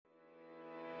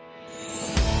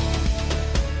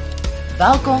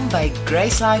Welkom by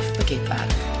GraceLife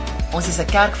Piketberg. Ons is 'n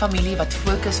kerkfamilie wat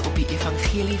fokus op die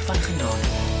evangelie van genade.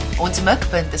 Ons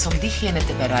mikpunt is om diegene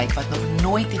te bereik wat nog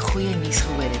nooit die goeie nuus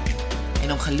gehoor het nie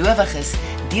en om gelowiges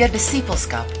deur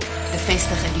disippelskap te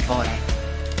vestig in die waarheid.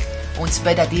 Ons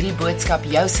bid dat hierdie boodskap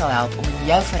jou sal help om in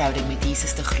jou verhouding met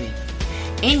Jesus te groei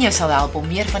en jou sal help om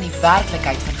meer van die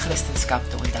werklikheid van Christendom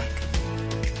te ontdek.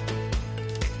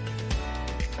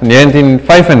 In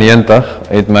 1995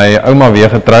 het my ouma weer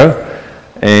getrou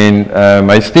en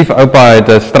my stiefoupa het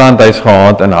 'n strandhuis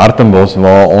gehad in Hartenbos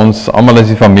waar ons almal as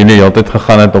die familie heeltyd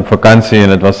gegaan het op vakansie en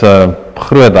dit was 'n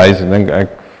groot huis. Ek dink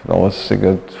daar was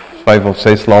seker 5 of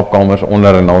 6 slaapkamers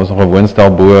onder en daar was nog 'n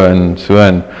woonstel bo en so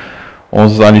en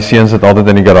ons aan die seuns het altyd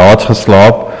in die garage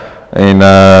geslaap. En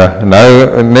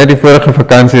nou, net die vorige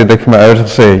vakansie het ek vir my ouers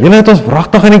gesê, julle het ons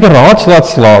wragtig in die garage laat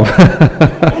slaap.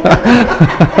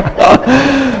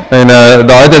 En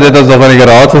daai tyd het ons nog in die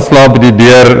garage geslaap, die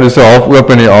deur is so half oop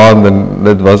in die aand en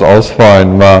dit was alles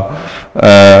fyn, maar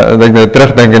as ek nou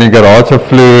terugdink in die garage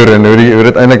vloer en hoe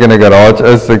dit eintlik in die garage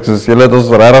is, ek soos, julle het ons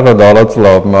regtig daar laat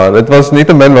slaap, maar dit was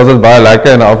nietemin was dit baie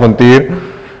lekker en 'n avontuur.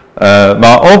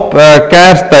 Maar op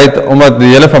Kerstyd, omdat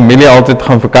die hele familie altyd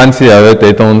gaan vakansie hou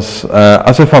het ons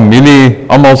as 'n familie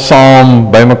almal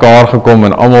saam by mekaar gekom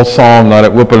en almal saam na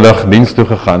 'n openlug diens toe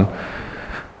gegaan.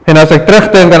 En as ek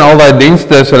terugdink aan al daai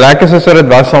dienste, so lekker soos dit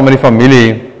was saam met die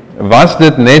familie, was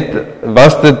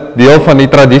dit deel van die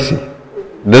tradisie.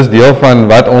 Dis deel van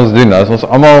wat ons doen. As ons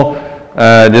almal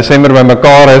Desember by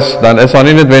mekaar is, dan is daar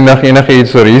nie noodwendig enige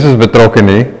iets oor Jesus betrokke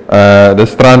nie. Dis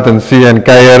strand en see en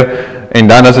kuier. En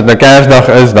dan as dit nou Kersdag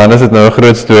is, dan is dit nou 'n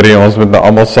groot storie, ons moet nou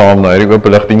almal saam na hierdie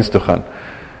openlugdiens toe gaan.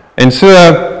 En so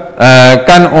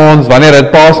kan ons, wanneer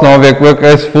dit Paasnaweek ook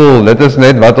is, voel, dit is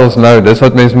net wat ons nou, dis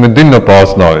wat mense moet doen op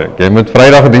Paasnaweek. Jy moet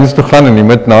Vrydag diens toe gaan en jy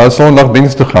moet na 'n Sondag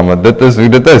diens toe gaan, want dit is hoe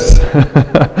dit is.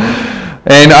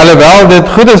 En alhoewel dit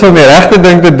goed is om die regte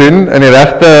ding te doen, en die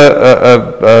regte,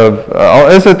 al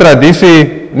is 'n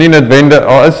tradisie, nie noodwendig,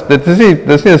 dit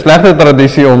is nie 'n slegte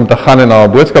tradisie om te gaan en na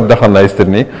 'n boodskap te gaan luister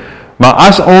nie, maar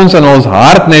as ons in ons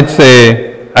hart net sê,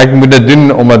 ek moet dit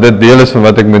doen omdat dit deel is van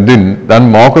wat ek moet doen, dan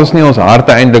maak ons nie ons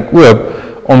harte eintlik oop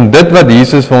om dit wat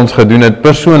Jesus vir ons gedoen het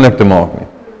persoonlik te maak nie.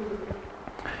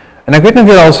 En ek weet nie of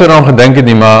julle al so daaraan gedink het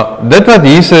nie, maar dit wat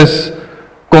Jesus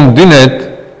kom doen het,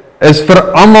 is vir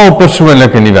almal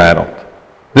persoonlik in die wêreld.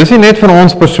 Dis nie net vir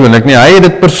ons persoonlik nie, hy het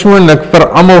dit persoonlik vir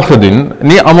almal gedoen,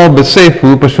 nie almal besef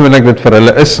hoe persoonlik dit vir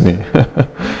hulle is nie.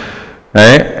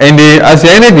 En as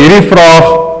jy net hierdie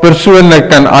vraag persoonlik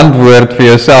kan antwoord vir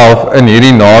jouself in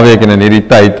hierdie naweek en in hierdie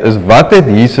tyd, is wat het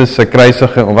Jesus se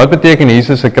kruisiging, of wat beteken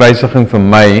Jesus se kruisiging vir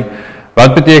my,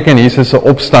 wat beteken Jesus se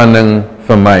opstanding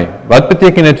vir my, wat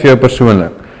beteken dit vir jou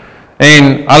persoonlik?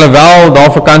 En alhoewel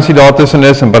daar vakansie daar tussen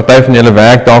is, en party van julle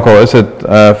werk dalk al is dit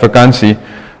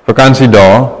vakansie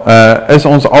daar, is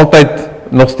ons altyd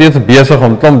nog steeds besig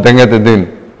om klomp dinge te doen.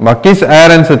 Maar kies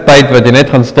ergens 'n tyd wat jy net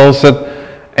gaan stil sit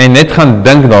en net gaan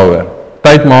dink daaroor.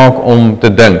 Tyd maak om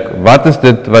te dink, wat is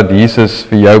dit wat Jesus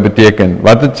vir jou beteken?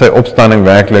 Wat het sy opstanding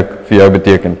werklik vir jou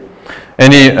beteken?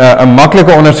 En 'n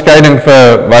maklike onderskeiding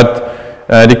vir wat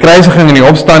die kruisiging en die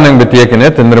opstanding beteken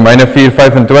het, in Romeine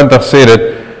 4:25 sê dit,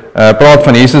 praat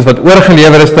van Jesus wat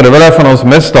oorgelewer is ter wille van ons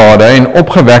misdade en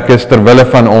opgewek is ter wille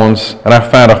van ons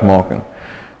regverdigmaking.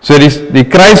 So die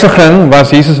kruisiging was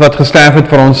Jesus wat gesterf het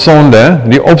vir ons sonde,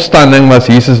 die opstanding was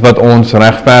Jesus wat ons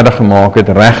regverdig gemaak het,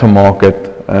 reg gemaak het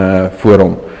voor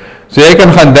hom. So jy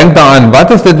kan gaan dink daaraan,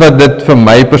 wat is dit wat dit vir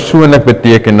my persoonlik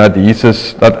beteken dat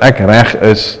ek reg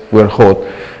is voor God?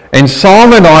 En saam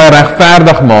met daai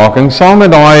regverdigmaking, saam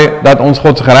met daai dat ons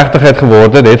God se geregtigheid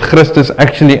geword het Christus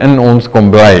actually in ons kom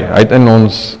bly, hy het in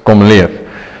ons kom leef.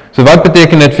 So wat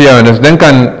beteken dit vir jou? En as ek dink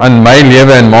aan my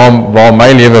lewe en waar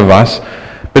my lewe was,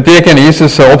 beteken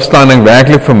Jesus se opstanding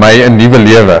werklik vir my 'n nuwe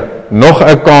lewe, nog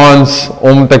 'n kans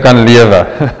om te kan lewe.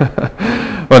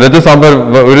 Want dit is amper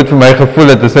hoe dit vir my gevoel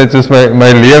het, dit is net soos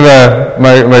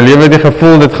my lewe die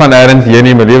gevoel, dit gaan ergens heen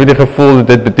nie, my lewe die gevoel,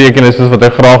 dit beteken is soos wat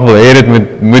ek graag wil hê, dit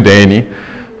moet hê nie.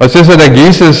 Maar soos wat ek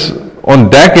Jesus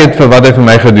ontdek het vir wat hy vir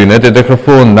my gedoen het, het ek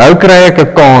gevoel, nou kry ek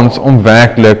 'n kans om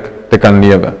werklik te kan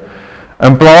lewe.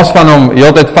 In plaas van om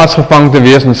heeltyd vasgevang te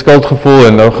wees in skuldgevoel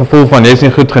en 'n gevoel van jy is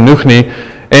nie goed genoeg nie,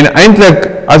 en eintlik,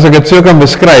 as ek dit so kan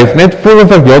beskryf, net voel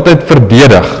of ek heeltyd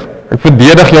verdedig. Ek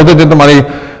verdedig heeltyd net om dit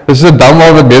is 'n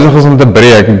damwal wat besig is om te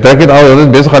breek. Ek dink dit al, dit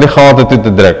is besig aan die gate toe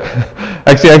te druk.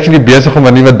 Ek sê actually besig om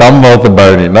 'n nuwe damwal te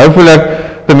bou nie. Nou voel ek,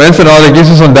 ten minste nadat ek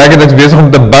Jesus ontdek het, ek is besig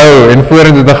om te bou en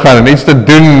vorentoe te gaan en iets te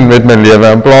doen met my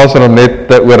lewe, in plaas van om net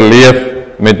te oorleef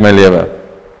met my lewe.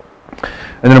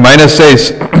 In Romeine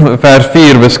 6 vers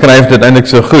 4 beskryf dit eintlik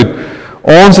so goed.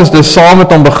 Ons is dus saam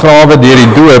met hom begrawe deur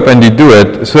die doop in die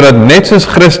dood, sodat net soos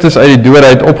Christus uit die dood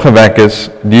uit opgewek is,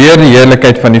 deur die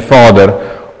heerlikheid van die Vader,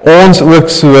 ons ook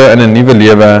so in 'n nuwe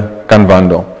lewe kan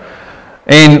wandel.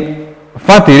 En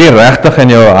vat hierdie regtig in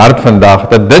jou hart vandag,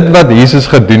 dat dit wat Jesus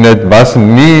gedoen het, was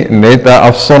nie net 'n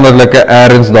afsonderlike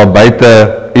ergens daar buite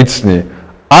iets nie.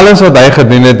 Alles wat hy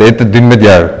gedoen het, het te doen met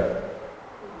jou.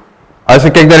 As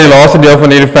ek kyk na die laaste deel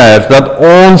van hierdie vers, dat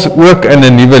ons ook in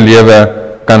 'n nuwe lewe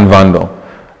kan wandel.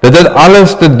 Dit het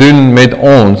alles te doen met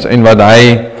ons en wat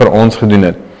hy vir ons gedoen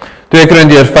het. 2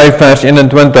 Korintiërs 5 vers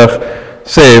 21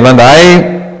 sê, want hy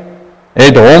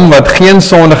het hom wat geen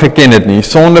sonde geken het nie,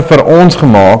 sonde vir ons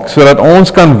gemaak, sodat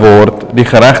ons kan word die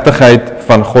geregtigheid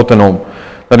van God in hom.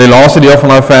 Nou die laaste deel van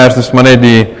daai vers is maar net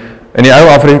in die ou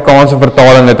Afrikaanse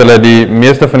vertaling het hulle die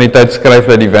meeste van die tyd skryf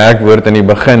hulle die werkwoord in die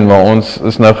begin, maar ons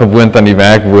is nou gewoond aan die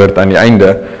werkwoord aan die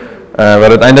einde, wat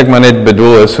dit eintlik maar net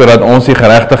bedoel is, sodat ons die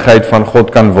geregtigheid van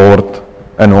God kan word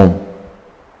in hom.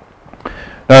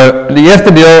 Nou, die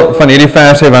eerste deel van hierdie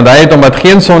vers sê, want hy het hom wat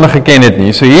geen sonde geken het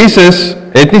nie, so Jesus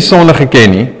het nie sonde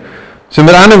geken nie, so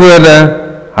met ander woorde,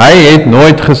 hy het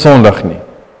nooit gesondig nie,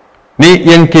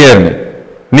 nie een keer nie,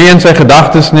 nie in sy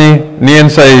gedagtes nie, nie in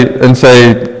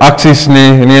sy aksies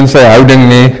nie in sy houding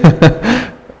nie,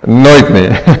 nooit nie.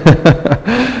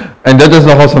 En dit is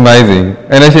nogals amazing.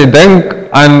 En as jy dink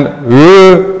aan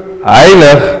hoe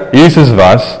heilig Jesus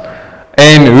was,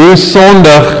 en hoe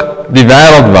sondig die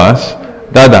wêreld was,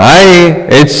 dat hy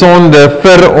het sonde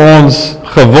vir ons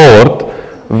geword,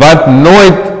 wat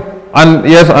nooit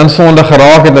eers aan sonde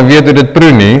geraak het en weet hoe dit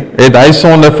proe nie, het hy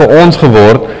sonde vir ons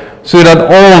geword, sodat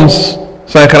ons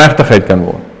sy geregtigheid kan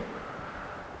word.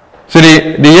 So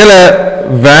die hele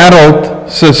wêreld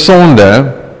se sonde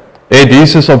het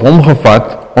Jesus op hom gevat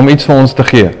om iets vir ons te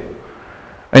gee.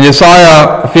 In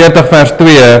Jesaja 40 vers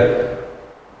 2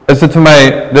 is dit vir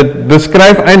my, dit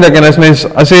beskryf eintlik, en as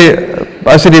jy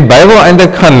die Bybel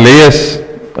eintlik gaan lees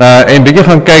en bietjie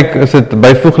gaan kyk, is dit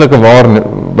byvoeglike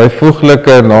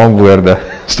naamwoorde.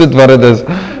 Is dit wat dit is?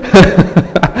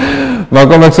 Maar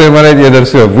kom ek sê maar net eerder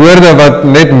so, woorde wat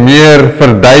net meer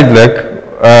verduidelik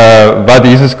wat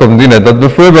Jesus kom doen het. Dat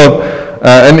byvoorbeeld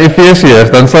in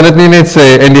Efesiërs, dan sal dit nie net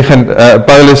sê, en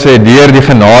Paulus sê, deur die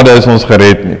genade is ons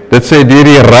gered nie. Dit sê, deur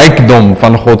die rykdom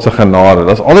van God se genade.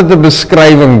 Dat is altyd 'n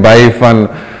beskrywing by van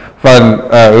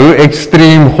hoe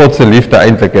ekstreem God se liefde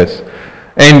eintlik is.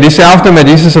 En dieselfde met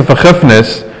Jesus se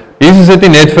vergifnis. Jesus het nie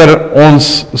net vir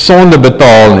ons sonde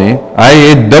betaal nie, hy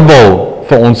het dubbel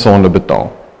vir ons sonde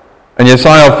betaal. In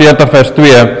Jesaja 40 vers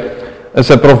 2 is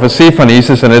 'n profesie van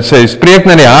Jesus en dit sê, spreek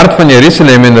na die hart van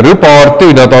Jerusalem en roep haar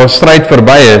toe dat haar stryd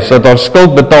verby is, dat haar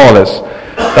skuld betaal is,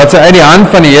 dat sy uit die hand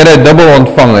van die Here dubbel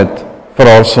ontvang het vir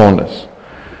haar sondes.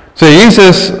 So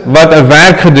Jesus wat 'n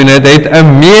werk gedoen het, het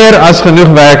 'n meer as genoeg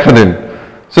werk gedoen.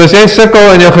 So as jy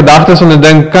sukkel in jou gedagtes om te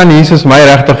dink, kan Jesus my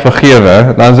regtig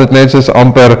vergewe, dan is dit net soos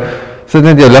amper, sit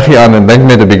net jou liggie aan en dink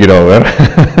net 'n bietjie daaroor.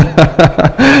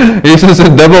 Jesus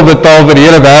het dubbel betaal vir die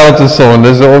hele wêreld se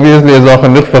sonde, so obviously is daar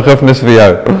genoeg vergifnis vir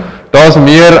jou. Daar is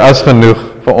meer as genoeg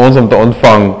vir ons om te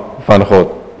ontvang van God.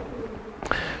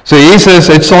 So Jesus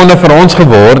het sonde vir ons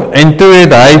geword, en toe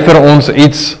het hy vir ons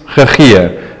iets gegee.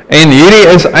 En hierdie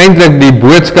is eintlik die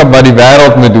boodskap wat die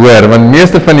wêreld moet hoor, want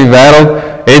meeste van die wêreld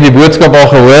het die boodskap al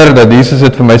gehoor, dat Jesus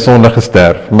het vir my sonde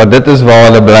gesterf. Maar dit is waar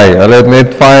hulle bly. Hulle het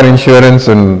net fire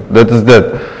insurance en dit is dit.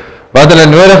 Wat hulle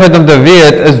nodig het om te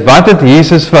weet, is wat het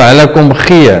Jesus vir hulle kom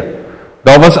gee.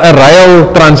 Daar was 'n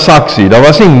ruil transaksie. Daar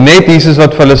was nie net Jesus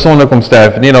wat vir hulle sonde kom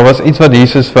sterf nie, daar was iets wat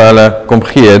Jesus vir hulle kom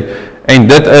gee het. En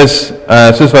dit is,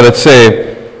 soos wat dit sê,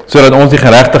 sodat ons die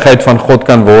geregtigheid van God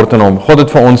kan word in hom. God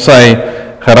het vir ons sy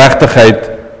geregtigheid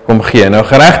kom gee. Nou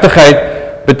geregtigheid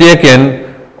beteken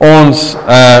ons,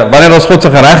 wanneer ons God se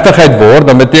geregtigheid word,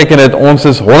 dan beteken dit ons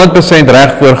is 100%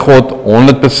 reg voor God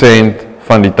 100%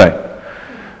 van die tyd.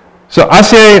 So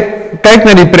as jy kyk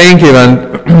na die prentjie, want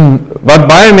wat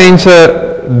baie mense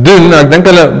doen,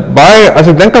 as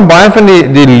ek dink aan baie van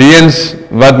die leuns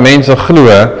wat mense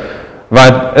glo,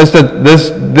 wat is dit,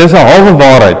 dis 'n halwe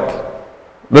waarheid.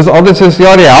 Dis altyd soos,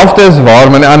 ja, die helfte is waar,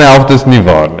 maar die ander helfte is nie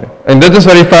waar nie. En dit is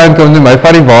wat die vyand kom doen, hy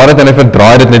vat die waarheid en hy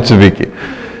verdraai dit net so bietjie.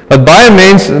 Dat baie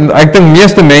mense, ek dink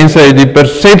meeste mense het die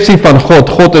persepsie van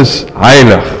God is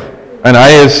heilig, en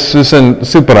hy is soos 'n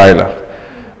superheilig.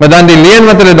 Maar dan die leuen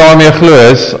wat hulle daarmee glo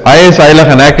is, hy is heilig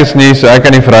en ek is nie, so ek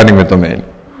kan nie verhouding met hom hê.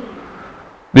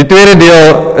 Die tweede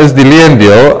deel is die leuen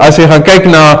deel. As jy gaan kyk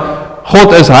na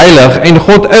God is heilig, en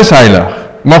God is heilig,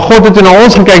 maar God het na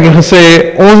ons gekyk en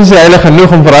gesê, ons is heilig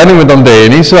genoeg om verhouding met hom te hê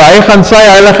nie, so hy gaan sy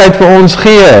heiligheid vir ons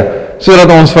gee,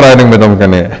 sodat ons verhouding met hom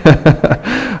kan hê.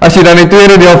 As jy dan die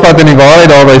tweede deel vat en die waarheid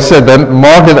daarby sit, dan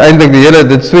maak dit eintlik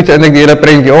dit switch eintlik die hele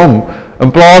prentjie om.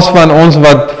 In plaas van ons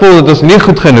wat voel dat ons nie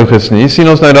goed genoeg is nie, sien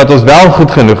ons nou dat ons wel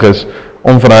goed genoeg is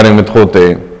om verhouding met God te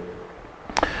hê.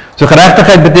 So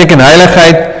geregtigheid beteken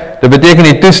heiligheid, dit beteken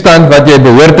die toestand wat jy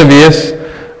behoort te wees,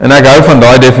 en ek hou van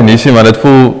daai definisie, want dit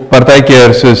voel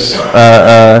partykeer soos,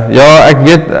 ja, ek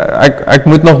weet, ek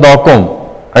moet nog daar kom.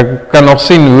 Ek kan nog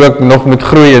sien hoe ek nog moet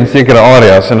groei in sekere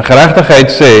areas, en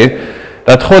geregtigheid sê,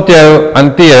 dat God jou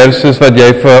hanteer soos wat jy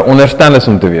veronderstel is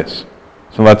om te wees,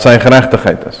 so wat sy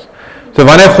geregtigheid is. So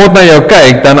wanneer God na jou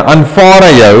kyk, dan aanvaar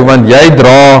hy jou, want jy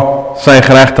dra sy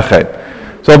geregtigheid.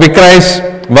 So op die kruis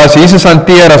was Jesus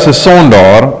hanteer as 'n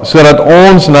sondaar, sodat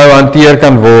ons nou hanteer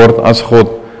kan word as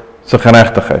God se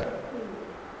geregtigheid.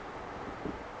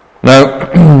 Nou,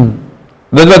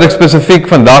 dit wat ek spesifiek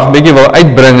vandag bietjie wil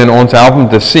uitbring en ons help om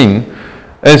te sien,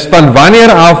 is van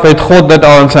wanneer af het God dit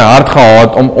al in sy hart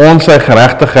gehad om sy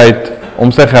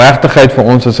geregtigheid vir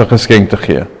ons as 'n geskenk te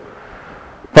gee.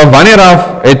 Van wanneer af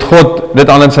het God dit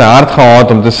al in sy hart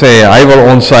gehad om te sê, hy wil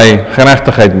ons sy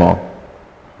geregtigheid maak.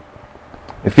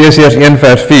 Efesiërs 1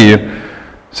 vers 4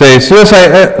 sê,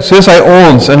 soos hy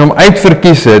ons in hom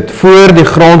uitverkies het voor die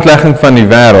grondlegging van die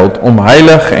wêreld, om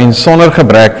heilig en sonder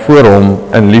gebrek voor hom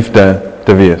in liefde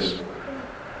te wees.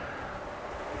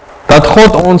 Dat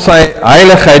God ons sy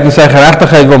heiligheid en sy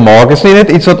geregtigheid wil maak, is nie net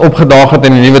iets wat opgedaag het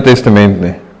in die Nuwe Testament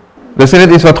nie. Dis nie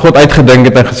net iets wat God uitgedink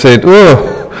het en gesê het,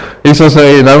 hier is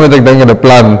nou moet ek dink in 'n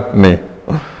plan, nee.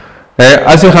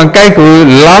 As jy gaan kyk hoe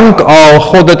lank al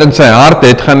God dit in sy hart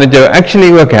het, gaan dit jou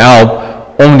actually ook help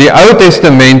om die Ou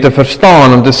Testament te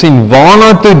verstaan, om te sien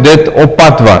waarna toe dit op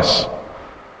pad was.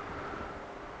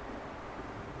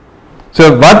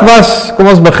 So wat was, kom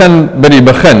ons begin by die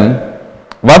begin,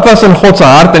 wat was in God se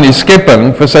hart in die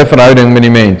skepping vir sy verhouding met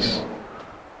die mens?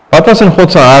 Wat was in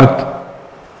God se hart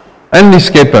in die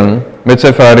skepping met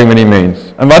sy verhouding met die mens?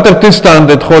 In watter toestand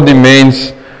het God die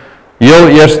mens heel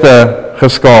eerste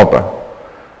geskape?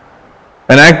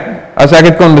 En as ek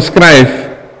dit kon beskryf,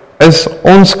 is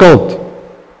onskuld.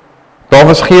 Daar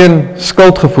was geen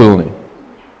skuldgevoel nie.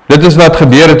 Dit is wat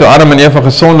gebeur het toe Adam en Eva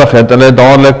gesondig het. Hulle het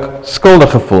dadelik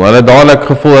skuldig gevoel. Hulle het dadelik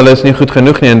gevoel hulle is nie goed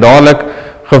genoeg nie, en dadelik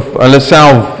hulle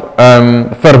self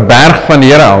verberg van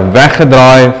die Here af,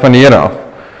 weggedraai van die Here af.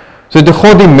 So toe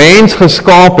God die mens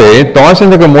geskaap het, daar is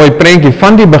eintlik 'n mooi prentjie,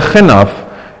 van die begin af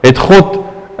het God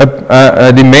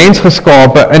die mens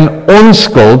geskape in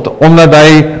onskuld, omdat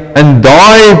hy in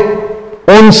daai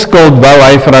onskuld wou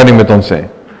hy verhouding met ons hê.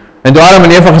 En toe Adam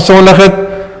en Eva gesondig het,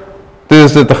 toe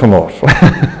is dit 'n gemors.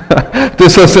 Toe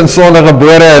is ons in sonde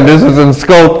gebore en dis is in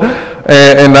skuld,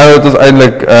 en nou het ons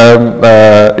eintlik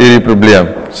hierdie probleem.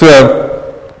 So,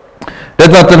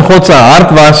 dit wat in God se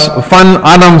hart was, van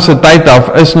Adam se tyd af,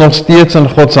 is nog steeds in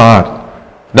God se hart.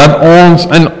 Dat ons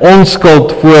in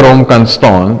onskuld voor hom kan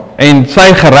staan, en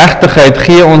sy geregtigheid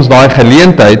gee ons daai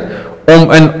geleentheid,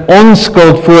 om in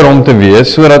onskuld voor hom te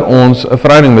wees, sodat ons 'n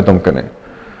verhouding met hom kan hê.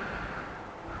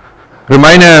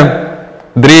 Romeine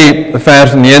 3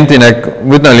 vers 19, ek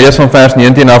moet nou lees van vers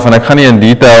 19 af, en ek gaan nie in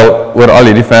detail oor al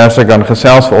hierdie verse kan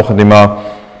gesels vanoggend nie, maar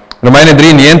Romeine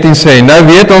 3:19 sê, nou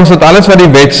weet ons dat alles wat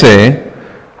die wet sê,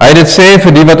 hy dit sê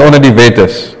vir die wat onder die wet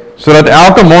is, sodat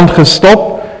elke mond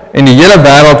gestop en die hele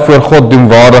wêreld voor God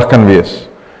doemwaardig kan wees.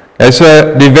 So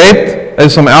die wet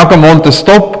is om elke mond te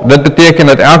stop. Dit beteken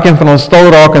dat elkeen van ons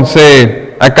stil raak en sê,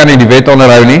 ek kan nie die wet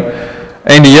onderhou nie,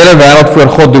 en die hele wêreld voor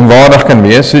God doemwaardig kan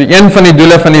wees. So een van die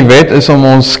doele van die wet is om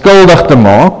ons skuldig te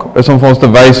maak, is om vir ons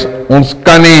te wys, ons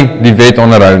kan nie die wet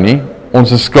onderhou nie,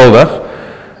 ons is skuldig.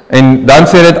 En dan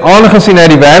sê dit, aangesien uit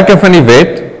die werke van die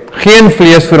wet, geen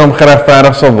vlees voor hom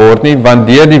geregverdig sal word nie, want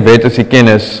deur die wet is die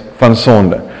kennis van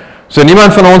sonde. So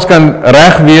niemand van ons kan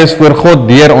reg wees voor God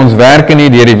deur ons werke nie,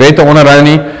 deur die wet te onderhou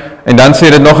nie, en dan sê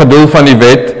dit nog 'n doel van die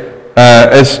wet,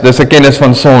 dis 'n kennis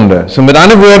van sonde. So met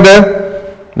ander woorde,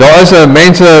 daar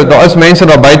is mense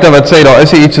daar buite wat sê, daar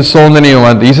is nie iets so sonde nie,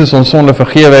 want Jesus ons sonde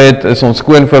vergewe het, is ons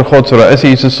skoon voor God, so daar is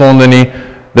nie iets so sonde nie.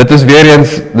 Dit is weer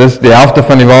eens, dis die helfte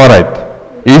van die waarheid.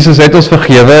 Jesus het ons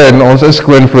vergewe en ons is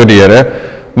skoon voor die Here,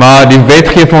 maar die wet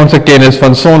gee vir ons 'n kennis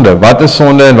van sonde. Wat is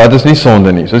sonde en wat is nie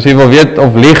sonde nie? So as jy wil weet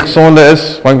of lieg sonde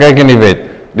is, gaan kyk in die wet.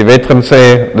 Die wet gaan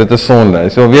sê, dit is sonde.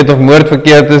 As jy wil weet of moord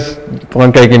verkeerd is,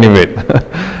 gaan kyk in die wet.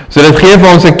 So dit gee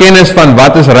vir ons 'n kennis van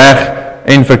wat is reg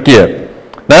en verkeerd.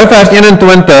 Nou vers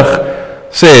 21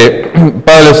 sê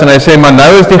Paulus, en hy sê, maar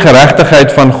nou is die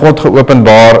geregtigheid van God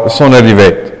geopenbaar sonder die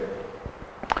wet.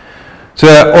 So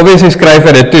obviously skryf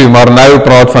hy dit toe, maar nou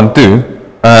praat van toe.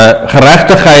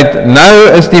 Geregtigheid,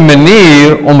 nou is die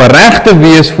manier om reg te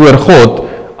wees voor God,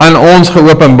 aan ons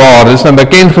geopenbaar. Dis nou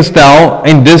bekend gestel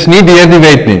en dis nie deur die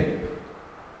wet nie.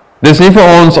 Dis nie vir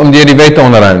ons om deur die wet te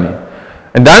onderhou nie.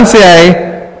 En dan sê hy,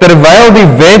 terwyl die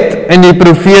wet en die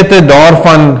profete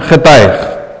daarvan getuig.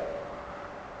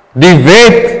 Die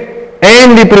wet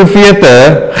en die profete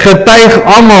getuig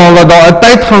almal dat daar 'n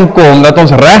tyd gaan kom dat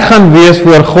ons reg gaan wees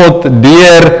voor God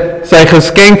deur sy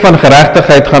geskenk van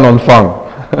geregtigheid gaan ontvang.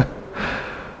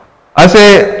 As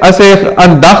jy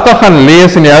aandagtig gaan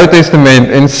lees in die Ou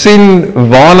Testament en sien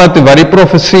waarna toe wat die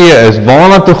profeseë is,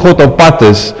 waarna toe God op pad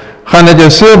is, gaan dit jou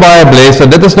so baie bless,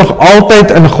 dat dit is nog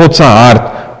altyd in God se hart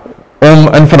om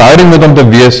in verhouding met hom te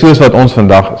wees soos wat ons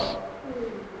vandag is.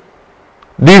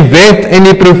 Die wet en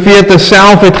die profete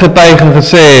self het getuig en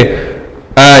gesê,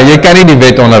 jy kan nie die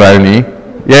wet onderhou nie,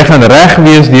 jy gaan reg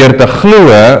wees deur te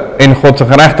glo en God se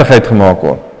geregtigheid gemaak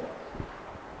word.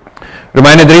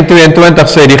 Romeine 3:22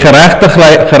 sê die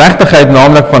geregtigheid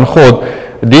naamlik van God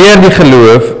deur die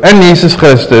geloof in Jesus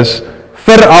Christus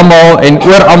vir almal en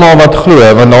oor almal wat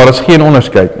glo, want daar is geen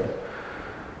onderskeid nie.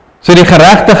 So die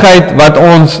geregtigheid wat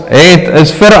ons het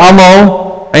is vir almal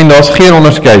en daar's geen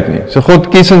onderskeid nie. So God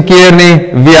kies en keer nie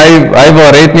wie hy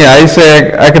wil red nie. Hy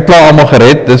sê ek het klaar almal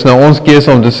gered. Dis nou ons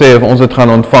keuse om te sê of ons dit gaan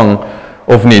ontvang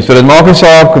of nie. So dit maak nie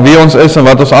saak wie ons is en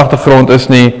wat ons agtergrond is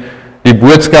nie. Die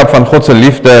boodskap van God se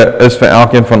liefde is vir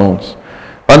elkeen van ons.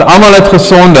 Want almal het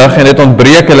gesondig en dit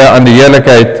ontbreek hulle aan die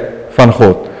heerlikheid van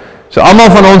God. So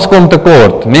almal van ons kom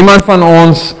tekort. Niemand van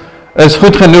ons is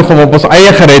goed genoeg om op ons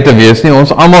eie gered te wees nie.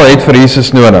 Ons almal het vir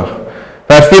Jesus nodig.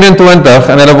 Vers 24,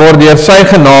 en hulle word deur sy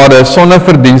genade sonder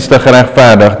verdienste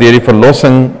geregverdig deur die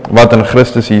verlossing wat in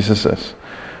Christus Jesus is.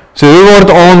 So hoe word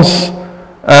ons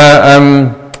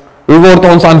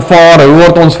aanvaar, hoe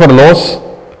word ons verlos?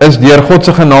 Is deur God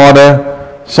se genade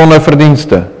sonder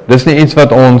verdienste. Dis nie iets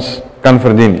wat ons kan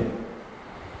verdien nie.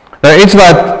 Nou iets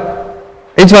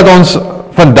wat ons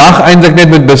vandag eintlik net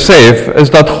moet besef, is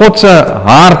dat God se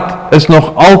hart is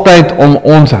nog altyd om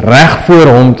ons reg voor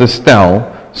hom te stel,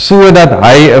 sodat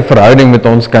hy 'n verhouding met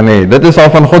ons kan hê. Dit is al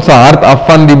van God se hart af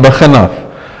van die begin af.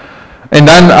 En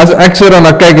dan as ek so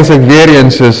daarna kyk, is ek weer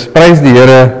eens soos, prys die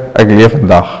Here, ek leef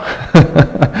vandag.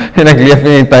 En ek leef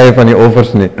nie in tye van die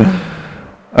offers nie.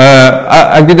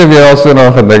 Ek weet nie al so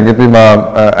nou gedink het nie, maar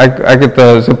ek het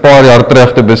so 'n paar jaar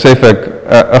terug te besef ek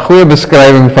 'n goeie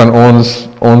beskrywing van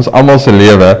ons almal se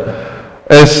lewe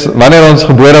is wanneer ons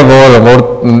gebore word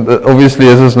obviously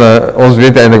is ons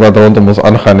weet eintlik wat rondom ons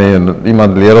aangaan nie, en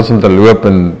iemand leer ons om te loop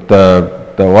en te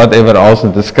whatever else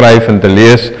en te skryf en te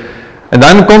lees. En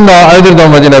dan kom daar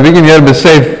ouderdom wat jy nou bietjie meer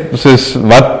besef soos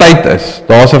wat tyd is.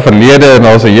 Daar's 'n verlede en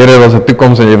daar's 'n Here, daar's 'n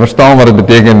toekoms en jy verstaan wat dit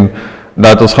beteken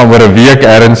dat ons gaan oor 'n week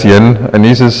ergens heen, en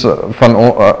Jesus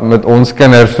met ons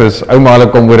kinders soos ouma hulle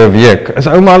kom oor 'n week. Is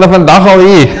ouma hulle vandag al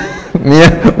hier? Nee,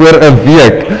 oor 'n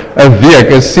week. 'n week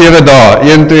is 7 dae,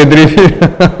 1, 2, 3, 4.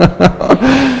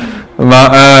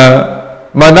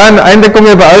 Maar dan eintlik kom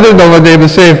jy by ouderdom wat jy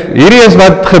besef, hierdie is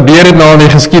wat gebeur het nou in die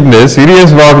geskiedenis, hierdie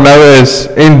is waar ek nou is,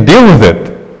 en deel met dit.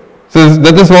 So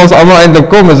dit is waar ons almal eintlik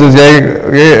kom, is jy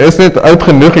is net oud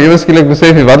genoeg, jy skielik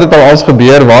besef jy wat het al alles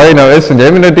gebeur, waar jy nou is, en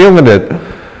jy moet nou deel met dit.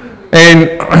 En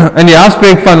in die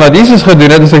aspek van wat Jesus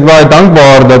gedoen het, is ek baie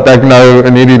dankbaar dat ek nou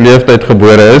in hierdie leeftyd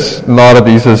gebore is, nadat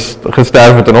Jesus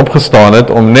gesterf het en opgestaan het,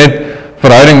 om net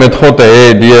verhouding met God te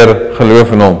hê deur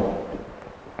geloof in hom.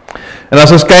 En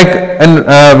as ons kyk in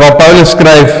waar Paulus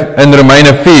skryf in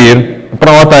Romeine 4,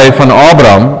 praat hy van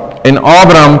Abraham, en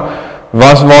Abraham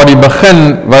was waar die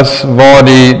begin, was waar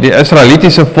die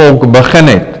Israelitiese volk begin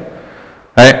het.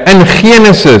 In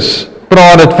Genesis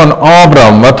praat dit van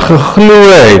Abraham, wat geglo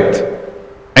het,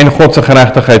 en God se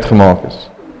geregtigheid gemaak is.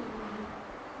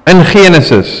 In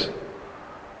Genesis.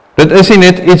 Dit is nie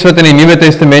net iets wat in die Nuwe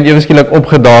Testament eweskielik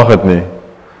opgedaag het nie.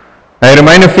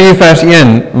 Romeine 4 vers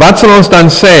 1, wat sal ons dan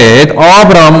sê, het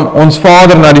Abraham ons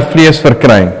vader na die vlees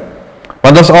verkry?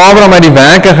 Want as Abraham uit die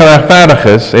werke geregverdig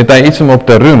is, het hy iets om op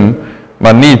te roem,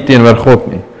 maar nie teenoor God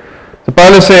nie. So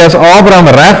Paulus sê, as Abraham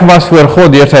reg was voor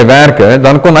God deur sy werke,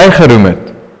 dan kon hy geroem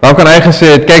het. Dan kan hy gesê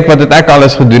het, kyk wat het ek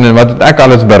alles gedoen en wat het ek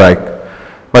alles bereik.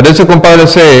 Maar dit is ook om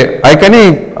Paulus sê,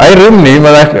 hy roem nie,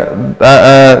 maar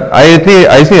hy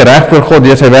is nie reg voor God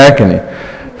deur sy werke nie.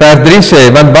 Vers 3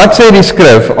 sê, want wat sê die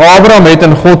skrif? Abraham het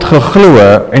in God geglo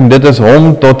en dit is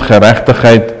hom tot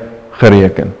geregtigheid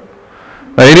gereken.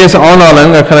 Nou hierdie is 'n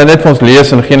aanhaling, ek gaan dit net vir ons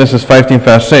lees in Genesis 15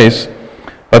 vers 6,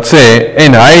 wat sê,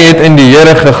 en hy het in die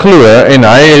Here geglo en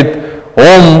hy het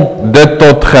hom dit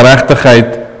tot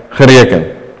geregtigheid gereken.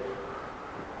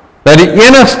 Nou die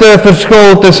enigste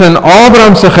verskil tussen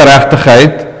Abraham se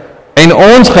geregtigheid en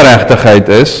ons geregtigheid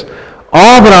is,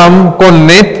 Abraham kon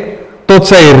net tot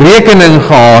sy rekening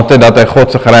gehad het dat hy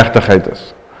God se geregtigheid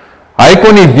is. Hy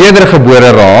kon nie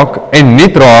wedergebore raak en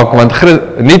nie raak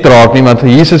nie, want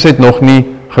Jesus het nog nie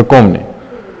gekom nie.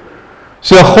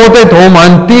 So God het hom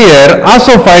hanteer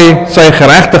asof hy sy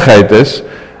geregtigheid is,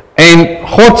 en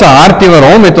God se hart teenoor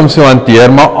hom het hom so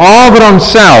hanteer, maar Abraham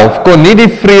self kon nie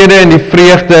die vrede en die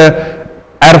vreugde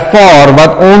ervaar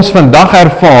wat ons vandag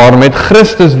ervaar met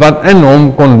Christus wat in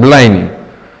hom kon bly nie.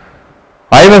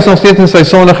 Hy was nog steeds in sy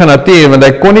sondige natuur, want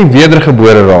hy kon nie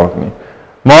wedergebore raak nie.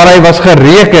 Maar hy was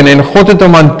gereken en God het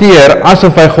hom hanteer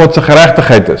asof hy God se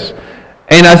geregtigheid is.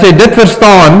 En as jy dit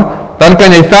verstaan, dan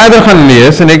kan jy verder gaan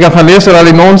lees, en jy kan gaan lees oor al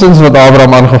die nonsens wat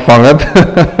Abraham aangevang het,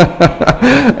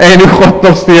 en hoe God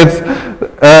nog steeds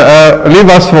lief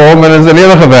was vir hom en in sy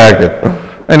lewe gewerk het.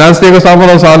 En dan steek ons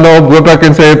allemaal ons hande op, hoop ek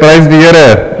en sê, prys die Here,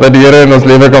 dat die Here in ons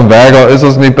lewe kan werk, al is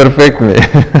ons nie perfect nie.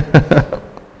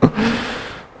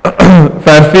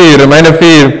 Vers 4, Romeine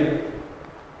 4,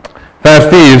 vers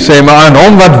 4 sê, maar aan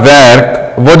hom wat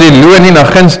werk, word die loon nie na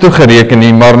guns toegereken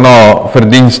nie, maar na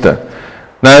verdienste.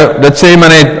 Nou, dit sê maar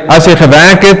net, as jy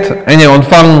gewerk het, en jy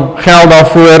ontvang geld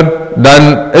daarvoor,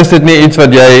 dan is dit nie iets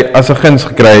wat jy as 'n guns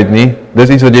gekry het nie, dis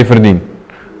iets wat jy verdien,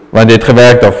 want jy het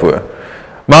gewerk daarvoor.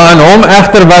 Maar aan hom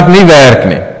egter wat nie werk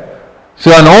nie,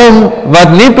 so aan hom wat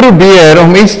nie probeer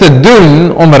om iets te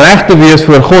doen, om reg te wees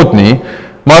voor God nie,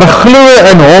 maar glo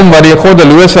in hom wat die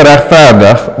goddelose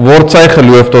regverdig, word sy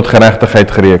geloof tot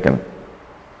geregtigheid gereken.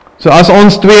 So as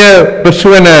ons twee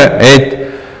persone het,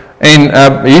 en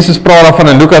Jesus praat daarvan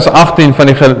in Lukas 18 van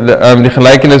die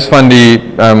gelykenis van die,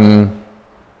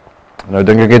 nou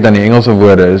dink ek het aan die Engelse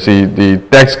woorde, is die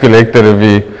tax collector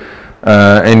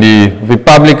en die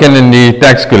publican en die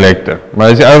tax collector. Maar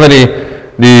is die ou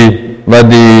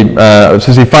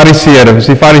soos die fariseer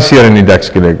en die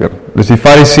tax collector. Dus die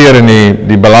fariseer en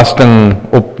die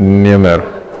belastingopnemer.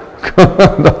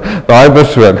 Daai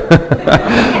persoon.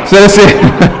 So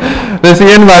dis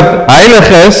die een wat heilig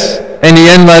is, en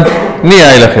die een wat nie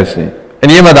heilig is nie. En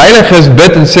die een wat heilig is,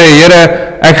 bid en sê, Here,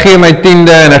 ek gee my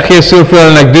 10de, en ek gee soveel,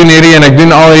 en ek doen hierdie, en ek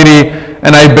doen al hierdie,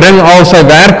 en hy bring al sy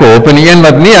werke op, en die een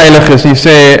wat nie heilig is, die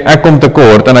sê, ek kom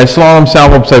tekort, en hy slaan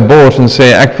homself op sy bors, en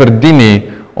sê, ek verdien nie,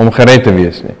 om gered te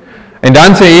wees nie. En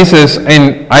dan sê Jesus, en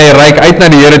hy reik uit na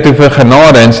die Here toe vir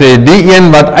genade, en sê, die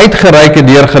een wat uitgereik het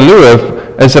deur geloof,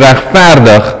 is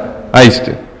regverdig huis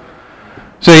toe.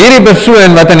 So hierdie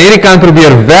persoon wat aan hierdie kant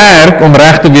probeer werk om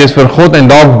reg te wees vir God en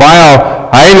dalk baie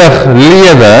heilig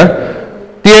lewe,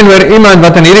 teenoor iemand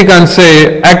wat aan hierdie kant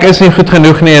sê, ek is nie goed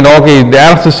genoeg nie en dalk die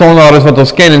ergste sondaar is wat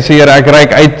ons ken en sê, Here, ek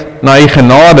reik uit na u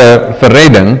genade vir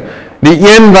redding. Die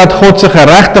een wat God se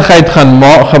geregtigheid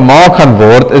gemaak gaan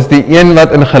word, is die een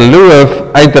wat in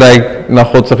geloof uitreik na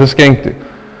God se geskenk toe.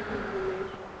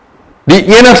 Die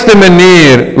enigste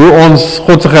manier hoe ons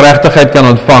God se geregtigheid kan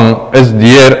ontvang, is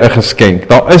deur 'n geskenk.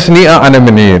 Daar is nie 'n ander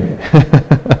manier nie.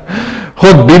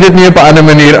 God bied dit nie op 'n ander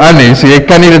manier aan nie, so jy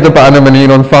kan nie dit op 'n ander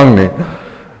manier ontvang nie.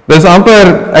 Dis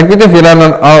amper, ek weet nie of jy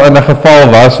al in 'n geval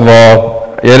was, waar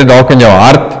jy dit dalk in jou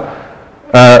hart,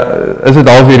 is dit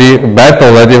half hierdie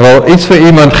battle, dat jy wil iets vir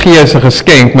iemand gee as 'n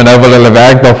geskenk, maar nou wil hulle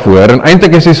werk daarvoor, en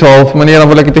eintlik is jy so half, meneer, dan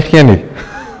wil ek dit nie gee nie.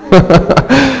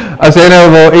 As jy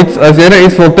nou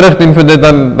iets wil terugdien vir dit,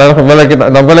 dan wil ek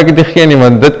dit nie gee nie,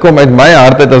 want dit kom uit my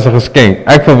hart uit as 'n geskenk.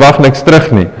 Ek verwag niks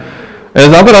terug nie. En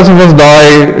is amper asof ons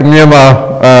daai, nee maar,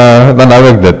 dan hou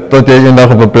ek dit, tot jy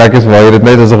eendag op 'n plek is waar jy dit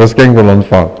net as 'n geskenk wil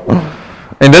ontvang.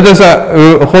 En dit is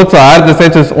hoe God se hart is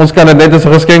net soos, ons kan dit net as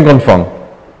 'n geskenk ontvang.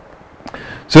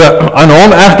 So, aan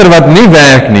hom egter wat nie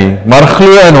werk nie, maar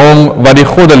glo in hom wat die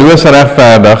goddelose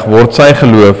regverdig, word sy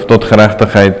geloof tot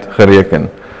geregtigheid gereken.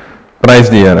 Prys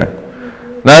die Here.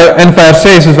 Nou, in vers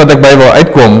 6 is wat ek by wil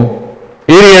uitkom,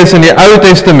 hierdie is in die Ou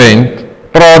Testament,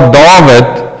 praat Dawid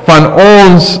van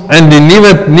ons in die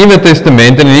Nuwe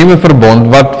Testament, in die Nuwe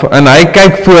Verbond, en hy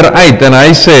kyk vooruit, en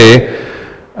hy sê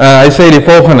die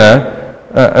volgende,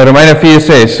 Romeine 4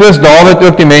 sê, soos Dawid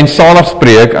ook die mens salig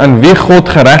spreek, aan wie God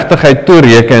geregtigheid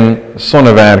toereken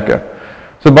sonder werke.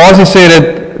 So basies sê dit,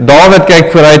 Dawid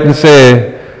kyk vooruit en sê,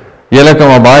 julle kan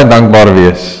maar baie dankbaar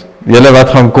wees, julle wat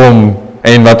gaan kom,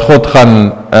 en wat God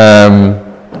gaan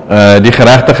die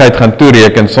geregtigheid gaan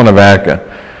toereken sonder werke.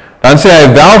 Dan sê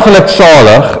hy,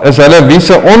 welgeluksalig is hulle wie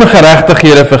se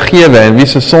ongeregtighede vergewe en wie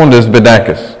se sondes bedek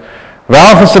is.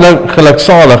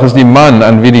 Welgeluksalig is die man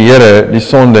aan wie die Here die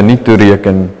sonde nie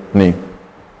toereken nie.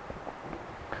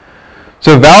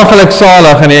 So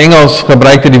welgeluksalig in die Engels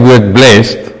gebruik die woord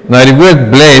blessed. Nou die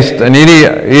woord blessed, en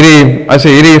as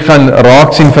jy hierdie gaan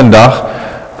raak sien vandag,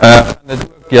 gaan dit ook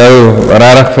jou,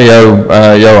 regtig vir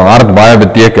jou hart baie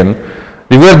beteken.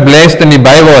 Die woord blessed in die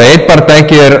Bybel het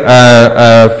partykeer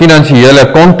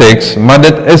finansiële konteks, maar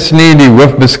dit is nie die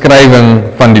hoofbeskrywing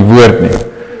van die woord nie.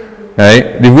 Okay?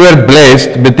 Die woord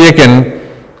blessed beteken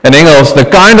in Engels the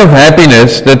kind of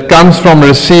happiness that comes from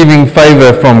receiving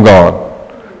favor from God.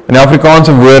 En die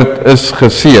Afrikaanse woord is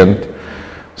geseënd.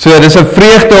 So dis 'n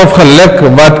vreugde of geluk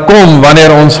wat kom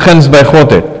wanneer ons guns by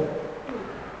God het.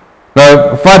 Nou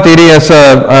vat hierdie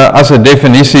as 'n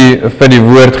definisie vir die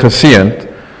woord geseënd.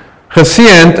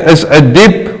 Geseënd is 'n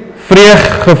diep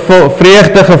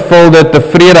vreugdegevulde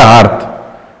tevrede hart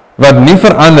wat nie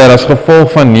verander as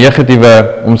gevolg van negatiewe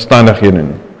omstandighede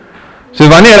nie. So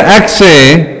wanneer ek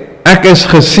sê ek is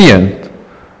geseënd,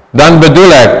 dan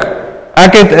bedoel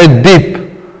ek het 'n diep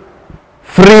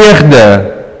vreugde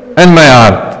in my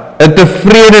hart, 'n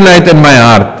tevredenheid in my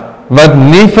hart wat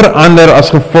nie verander as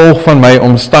gevolg van my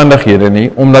omstandighede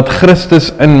nie, omdat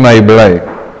Christus in my bly.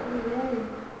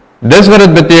 Dis wat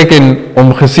dit beteken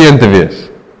om geseënd te wees.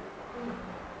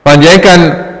 Want jy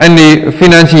kan in die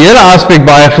finansiële aspek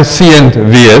baie geseënd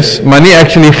wees, maar nie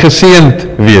actually geseënd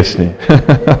wees nie.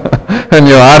 In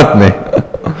jou hart nie.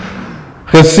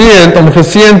 Geseënd, om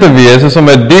geseënd te wees, is om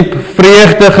 'n diep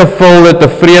vreugdegevulde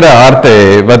tevrede hart te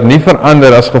hê, wat nie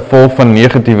verander as gevolg van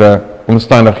negatiewe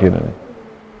omstandighede nie.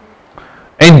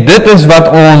 En dit is wat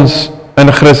ons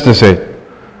in Christus het.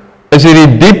 Is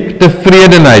hierdie diep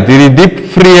tevredenheid, hierdie diep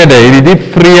vrede, hierdie diep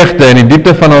vreugde in die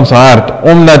diepte van ons hart,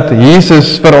 omdat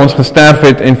Jesus vir ons gesterf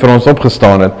het en vir ons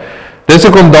opgestaan het. Dis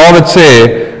hoekom Dawid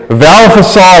sê,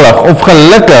 welgesalig of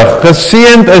gelukkig,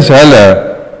 geseënd is hulle,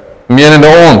 menende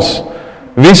ons,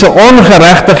 wie se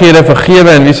ongeregtighede vergewe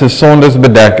en wie se sondes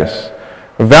bedek is.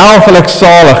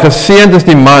 Welgeluksalig, geseënd is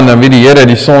die man aan wie die Here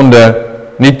die sonde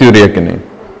nie toereken nie.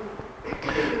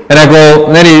 En ek wil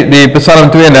net die Psalm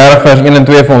 32 vers 1 en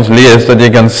 2 vir ons lees, dat jy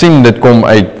kan sien dit kom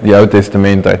uit die Ou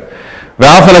Testament uit.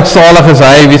 Welgeluksalig is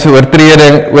hy wie se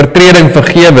oortreding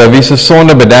vergewe, wie se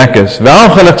sonde bedek is.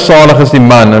 Welgeluksalig is die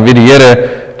man aan wie die Here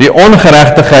die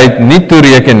ongeregtigheid nie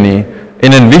toereken nie,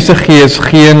 en in wie se gees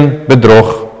geen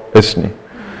bedrog is nie.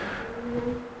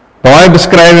 Daai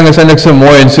beskrywing is eintlik so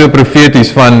mooi en so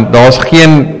profeties van, daar's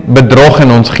geen bedrog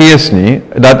in ons gees nie,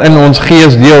 dat in ons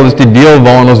gees deel is die deel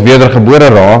waarin ons wedergebore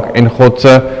raak en God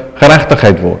se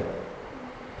geregtigheid word.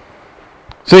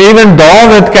 So even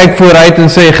Dawid kyk vooruit en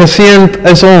sê, geseënd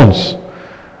is ons.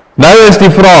 Nou is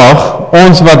die vraag,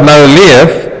 ons wat nou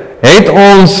leef, het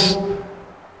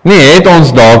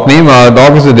ons dalk nie, maar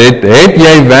dalk is dit, het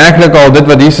jy werklik al dit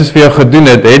wat Jesus vir jou gedoen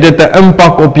het dit 'n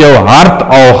impak op jou hart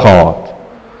al gehad?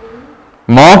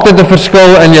 Maak dit 'n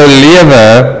verskil in jou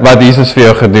lewe wat Jesus vir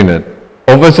jou gedoen het?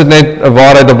 Of is dit net 'n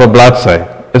waarheid op 'n bladsy?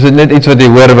 Is dit net iets wat jy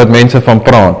hoor wat mense van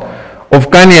praat? Of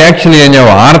kan jy actually in jou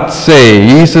hart sê,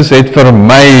 Jesus het vir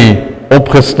my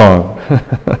opgestaan?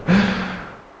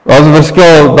 Daar's 'n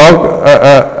verskil, dalk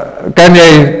kan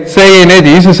jy, sê jy net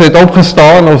Jesus het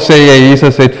opgestaan, of sê jy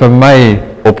Jesus het vir my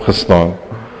opgestaan?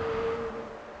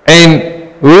 En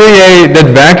hoe jy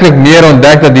dit werklik meer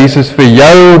ontdek dat Jesus vir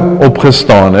jou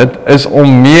opgestaan het, is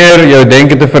om meer jou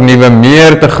denke te vernuwe,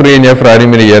 meer te groei in jou verhouding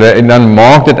met die Here, en dan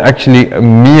maak dit actually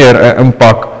meer 'n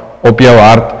impak op jou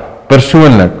hart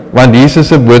persoonlik, want Jesus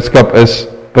se boodskap is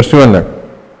persoonlik.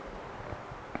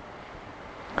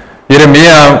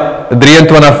 Jeremia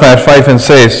 23 vers 5 en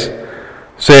 6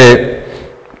 sê,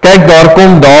 kyk daar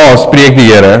kom daar, spreek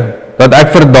die Here, dat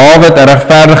ek vir Dawid 'n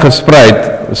regverdige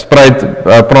spruit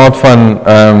praat van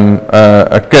 'n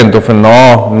kind of 'n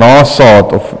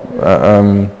nasaad of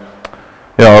 'n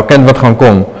kind wat gaan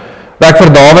kom. Dat ek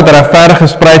vir Dawid 'n regverdige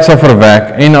spruit sal verwek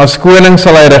en as koning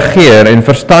sal hy regeer en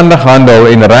verstandig handel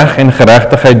en reg en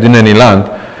geregtigheid doen in die land.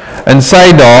 In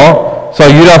sy dae sal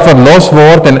Juda verlos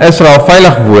word en Israel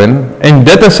veilig woon, en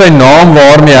dit is sy naam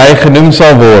waarmee hy genoem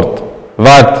sal word.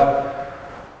 Wat?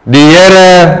 Die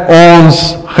Here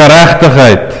ons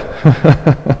geregtigheid.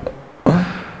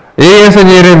 Hier is in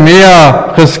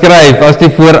Jeremia geskryf as die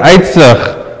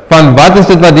vooruitsig van wat is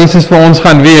dit wat Jesus vir ons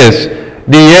gaan wees.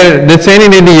 Die Here, dit sê nie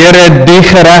net die Here die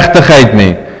geregtigheid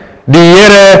nie. Die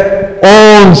Here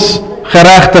ons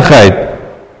geregtigheid.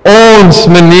 Ons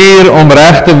manier om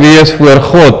reg te wees voor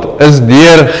God is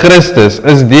deur Christus,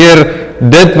 is deur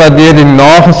dit wat deur die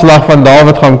nageslag van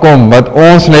Dawid gaan kom, wat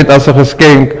ons net as 'n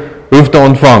geskenk hoef te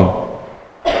ontvang.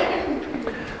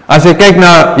 As jy kyk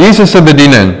na Jesus se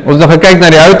bediening, ons het gekyk na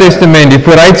die Ou Testament, die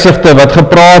vooruitsigte wat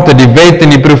gepraat het, die wet en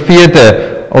die profete,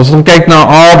 ons het kyk na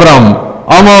Abraham,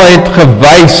 almal het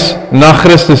gewys na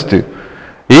Christus toe.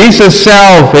 Jesus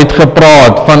self het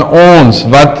gepraat van ons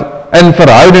wat in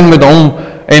verhouding met hom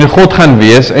en God gaan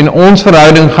wees, en ons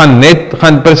verhouding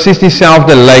gaan presies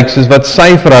dieselfde lyk soos wat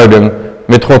sy verhouding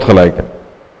met God gelyk het.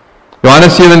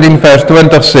 Johannes 17 vers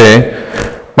 20 sê,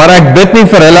 maar ek bid nie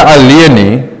vir hulle alleen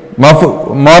nie,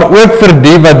 maar ook vir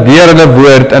die wat deur hulle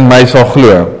woord in my sal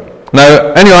glo.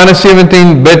 Nou, in Johannes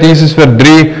 17 bid Jesus vir hy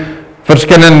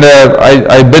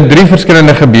bid 3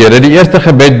 verskillende gebede. Die eerste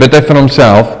gebed bid hy vir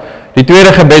homself, die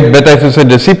tweede gebed bid hy vir sy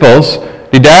disippels,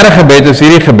 die derde gebed is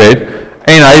hierdie gebed,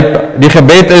 en die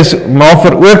gebed is, maar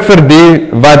ook vir die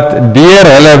wat deur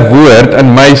hulle woord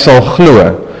in my sal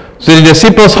glo. So die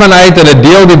disippels gaan uit, hulle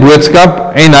deel die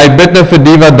boodskap, en hy bid nou vir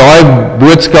die wat daai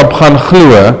boodskap gaan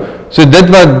glo. So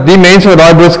die mense wat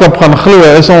daai boodskap gaan glo,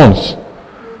 is ons.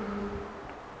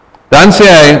 Dan sê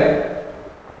hy,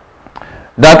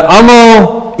 dat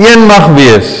almal een mag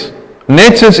wees,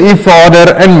 net soos u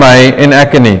Vader in my en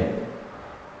ek in u.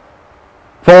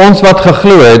 Vir ons wat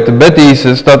geglo het, bid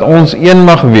Jesus dat ons een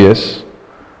mag wees,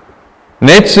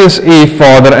 net soos u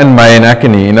Vader in my en ek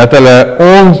in u, en dat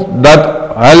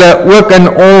hulle ook in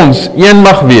ons een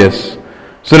mag wees,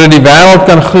 sodat die wêreld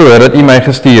kan glo dat u my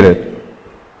gestuur het.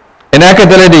 En ek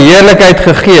het hulle die heerlikheid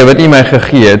gegee wat u my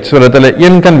gegee het, sodat hulle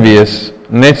een kan wees,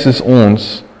 net soos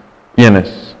ons een is.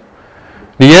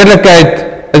 Die heerlikheid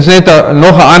is net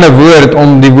nog 'n ander woord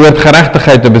om die woord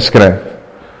geregtigheid te beskryf.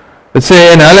 Dit sê,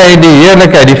 en hulle het die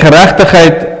heerlikheid, die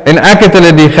geregtigheid, en ek het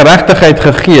hulle die geregtigheid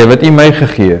gegee wat u my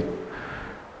gegee het,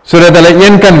 sodat hulle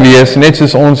een kan wees, net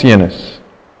soos ons een is.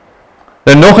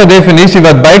 Dan nog 'n definisie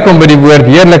wat bykom by die woord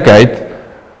heerlikheid.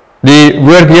 Die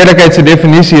woord heerlikheid se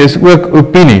definisie is ook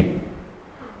opinie.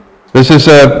 Dis is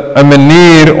 'n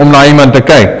manier om na iemand te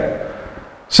kyk.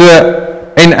 So,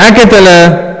 en ek het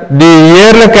hulle die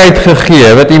heerlikheid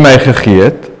gegee wat u my gegee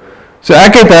het. So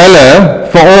ek het hulle,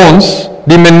 vir ons,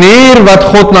 die manier wat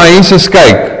God na Jesus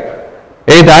kyk,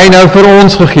 het hy nou vir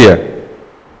ons gegee.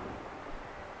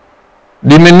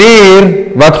 Die manier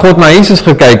wat God na Jesus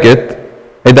gekyk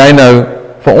het hy nou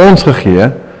vir ons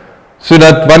gegee,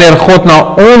 sodat wanneer God na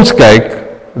ons kyk,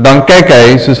 dan kyk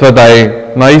hy soos wat hy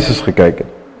na Jesus gekyk het.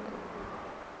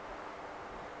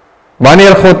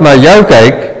 Wanneer God na jou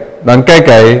kyk, dan kyk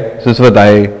hy soos wat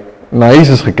hy na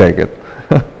Jesus gekyk het.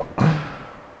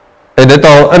 En dit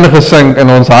al ingesink in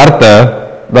ons harte,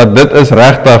 dat dit is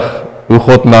regtig hoe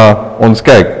God na ons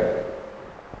kyk.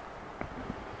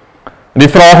 Die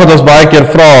vraag wat ons baie keer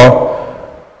vra,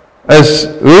 is,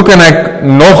 hoe kan ek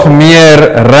nog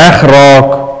meer reg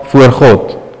raak voor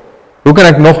God? Hoe kan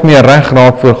ek nog meer reg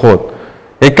raak voor God?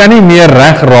 Jy kan nie meer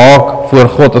reg raak voor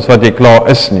God as wat jy klaar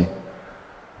is nie.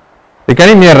 Jy kan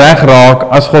nie meer reg raak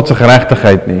as God se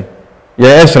geregtigheid nie.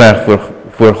 Jy is reg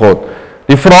voor God.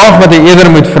 Die vraag wat jy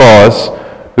eerder moet vra is,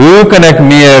 hoe kan ek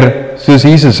meer soos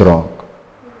Jesus raak?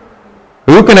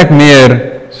 Hoe kan ek meer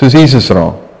soos Jesus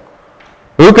raak?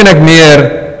 Hoe kan ek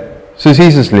meer soos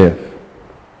Jesus leef?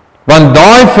 Want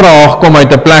daai vraag kom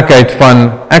uit 'n plek uit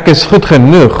van, ek is goed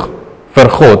genoeg vir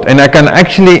God, en ek kan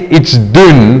actually iets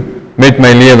doen met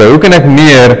my lewe. Hoe kan ek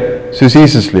meer soos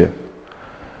Jesus leef?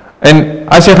 En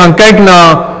as jy gaan kyk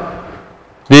na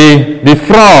die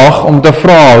vraag om te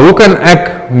vra, hoe kan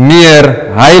ek meer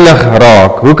heilig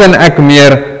raak? Hoe kan ek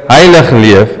meer heilig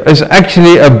leef? Is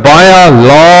actually 'n baie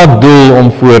lae doel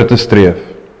om voor te streef.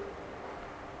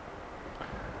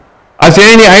 As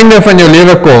jy aan die einde van jou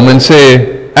lewe kom en sê,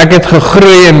 ek het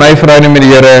gegroei in my verhouding met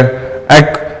die Here,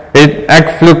 ek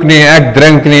vloek nie, ek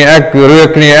drink nie, ek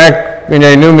rook nie, en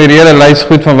jy noem die hele lys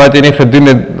goed van wat jy nie gedoen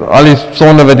het, al die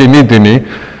sonde wat jy nie doen nie,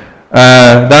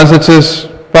 dan is dit soos,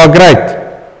 great.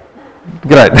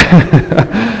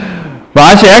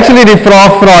 Maar as jy actually die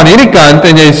vraag vra aan hierdie kant,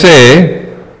 en jy sê,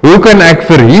 hoe kan ek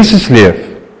vir Jesus leef?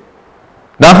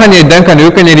 Dan gaan jy dink aan,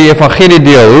 hoe kan jy die evangelie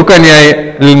deel? Hoe kan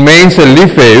jy mense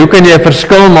lief hê? Hoe kan jy 'n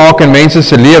verskil maak in mense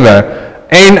se lewe?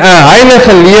 En 'n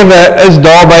heilige lewe is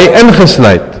daarbey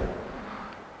ingesluit.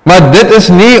 Maar dit is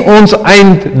nie ons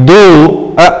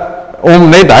einddoel om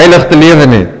net heilig te lewe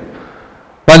nie.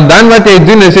 Want dan wat jy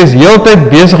doen is heeltyd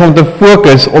besig om te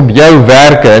fokus op jou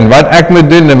werke en wat ek moet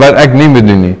doen en wat ek nie moet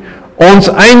doen nie. Ons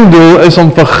einddoel is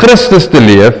om vir Christus te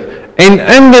leef, en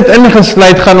in dit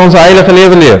ingesluit gaan ons heilige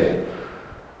lewe leef.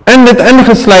 In dit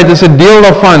ingesluit is 'n deel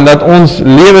daarvan dat ons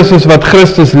lewe soos wat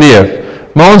Christus leef.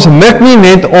 Maar ons mik nie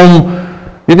net om,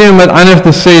 weet nie om met anders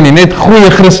te sê nie, net goeie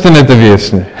Christene te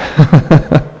wees nie.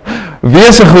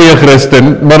 Wees 'n goeie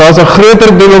Christen, maar daar's 'n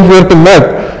groter doel om voor te mik,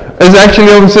 is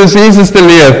actually om soos Jesus te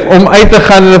leef, om uit te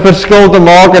gaan en 'n verskil te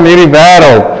maak in hierdie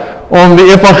wêreld, om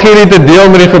die evangelie te deel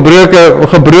met die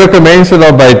gebroke mense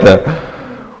daar buite,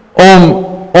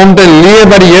 om te leef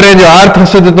wat die Here in jou hart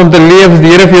gesit het om te leef, as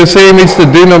die Here vir jou sê om iets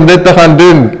te doen, om dit te gaan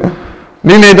doen.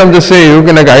 Nie net om te sê, hoe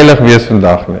kan ek heilig wees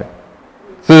vandag nie.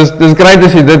 So, dis great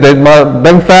as jy dit het, maar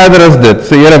dink verder as dit.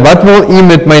 Sê, Here, wat wil U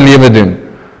met my lewe doen?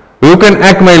 Hoe kan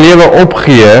ek my lewe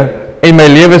opgee en my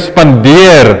lewe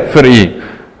spandeer vir U?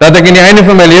 Dat ek aan die einde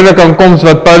van my lewe kan kom,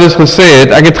 wat Paulus gesê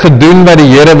het, ek het gedoen wat die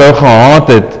Here wou gehad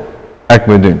het, ek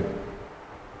moet doen.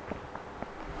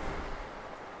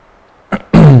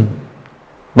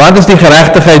 Wat is die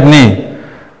geregtigheid nie?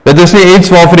 Dit is nie iets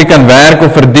waarvoor jy kan werk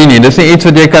of verdien nie. Dit is nie iets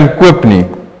wat jy kan koop nie.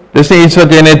 Dit is nie iets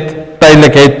wat jy net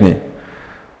tydelik het nie.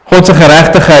 God se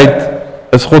geregtigheid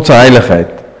is God se heiligheid.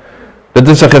 Dit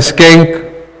is 'n geskenk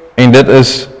en dit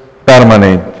is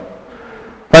permanent.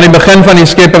 Van die begin van die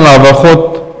skepping af wou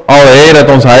God al hê dat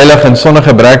ons heilig en sonder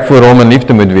gebrek voor hom in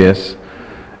liefde moet wees.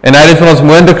 En hy het dit vir ons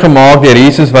moontlik gemaak deur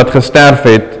Jesus wat gesterf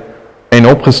het en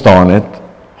opgestaan het.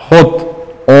 God,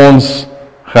 ons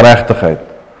geregtigheid.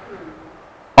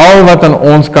 Al wat aan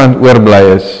ons kant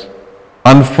oorbly is,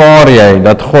 aanvaar jy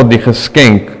dat God die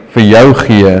geskenk vir jou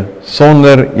gee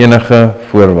sonder enige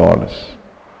voorwaardes.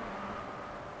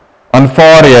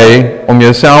 Aanvaar jy om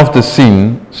jouself te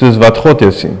sien soos wat God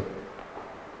jou sien,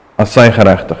 as sy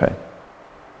geregtigheid.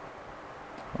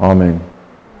 Amen.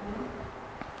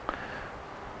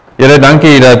 Here,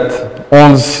 dankie dat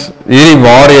ons hierdie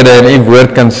waarhede in u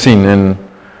woord kan sien en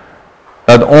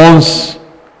dat ons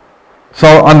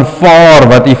sal aanvaar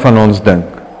wat u van ons dink.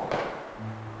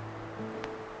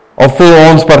 Of voel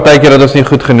ons partykeer dat ons nie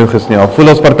goed genoeg is nie, of voel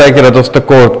ons partykeer dat ons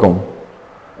tekort kom.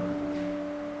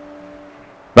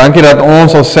 Dankie dat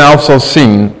ons onsself sal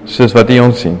sien soos wat u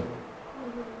ons sien.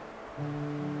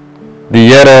 Die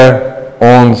Here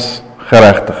ons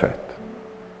geregtigheid.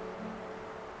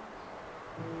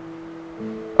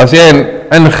 As jy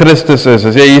in Christus is,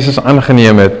 as jy Jesus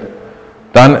aangeneem het,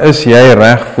 dan is jy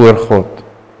reg voor God.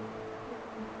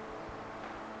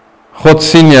 God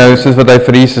sien jou soos wat hy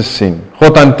vir Jesus sien.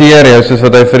 God hanteer jou soos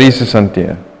wat hy vir Jesus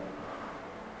hanteer.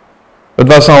 Dit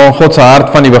was al God se hart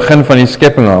van die begin van die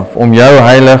skepping af, om jou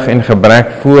heilig en gebrek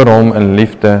voor hom in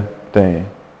liefde te hê.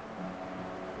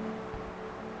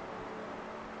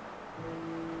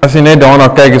 As jy net daarna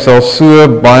kyk, is al so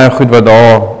baie goed wat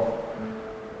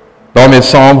daarmee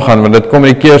saamgaan, want dit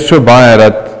kommunikeer so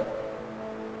baie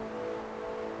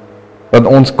dat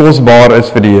ons kosbaar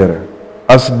is vir die Here.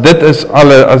 As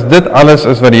dit alles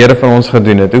is wat die Here vir ons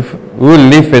gedoen het, hoe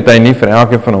lief het hy nie vir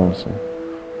elkeen van ons nie.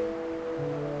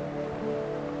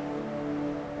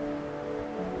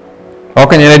 Hoe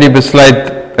kan jy net die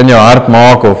besluit in jou hart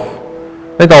maak, of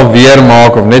net alweer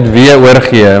maak, of net weer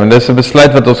oorgee, want dit is 'n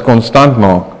besluit wat ons konstant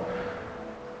maak.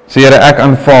 Sê Here, ek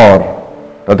aanvaar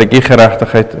dat ek u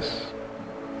geregtigheid is.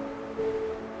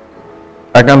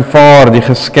 Ek aanvaar die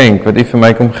geskenk wat u vir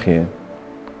my kom gee.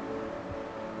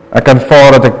 Ek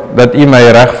aanvaar dat u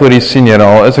my reg voor u sien, Here,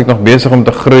 al is ek nog besig om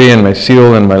te groei in my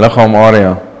siel en my liggaam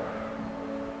area.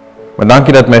 Maar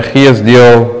dankie dat my gees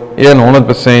deel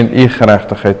 100% u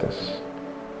geregtigheid is.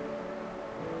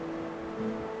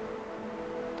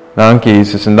 Dankie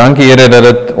Jesus, en dankie Here dat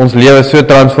dit ons lewe so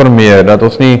transformeer, dat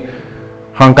ons nie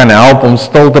gaan kan help om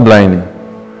stil te bly nie.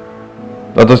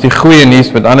 Dat ons die goeie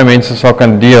nuus met ander mense sal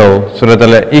kan deel, sodat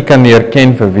hulle u kan leer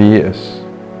ken vir wie u is.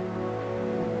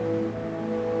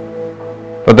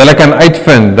 Dat hulle kan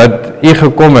uitvind dat u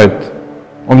gekom het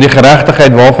om die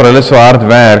geregtigheid waarvoor hulle so hard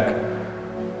werk,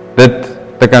 dit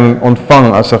te kan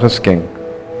ontvang as 'n geskenk.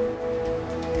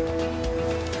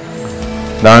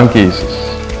 Dankie Jesus.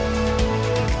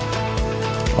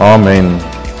 Amen.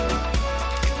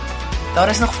 Daar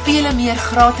is nog vele meer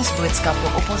gratis boodskappe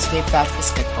op ons webwerf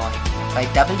beskikbaar by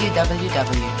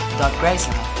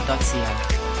www.gracelife.ca.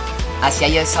 As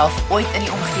jy jouself ooit in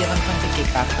die omgewing van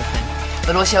Piketberg bevind,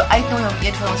 wil ons jou uitnooi om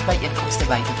een van ons byeenkomste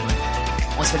by te woon.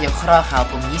 Ons wil jou graag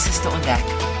help om Jesus te ontdek,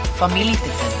 familie te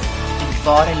vind en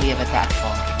ware lewe te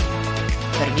ervaar.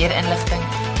 Vir meer inligting,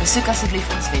 besoek asseblief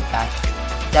ons webwerf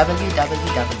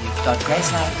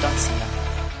www.gracelife.ca.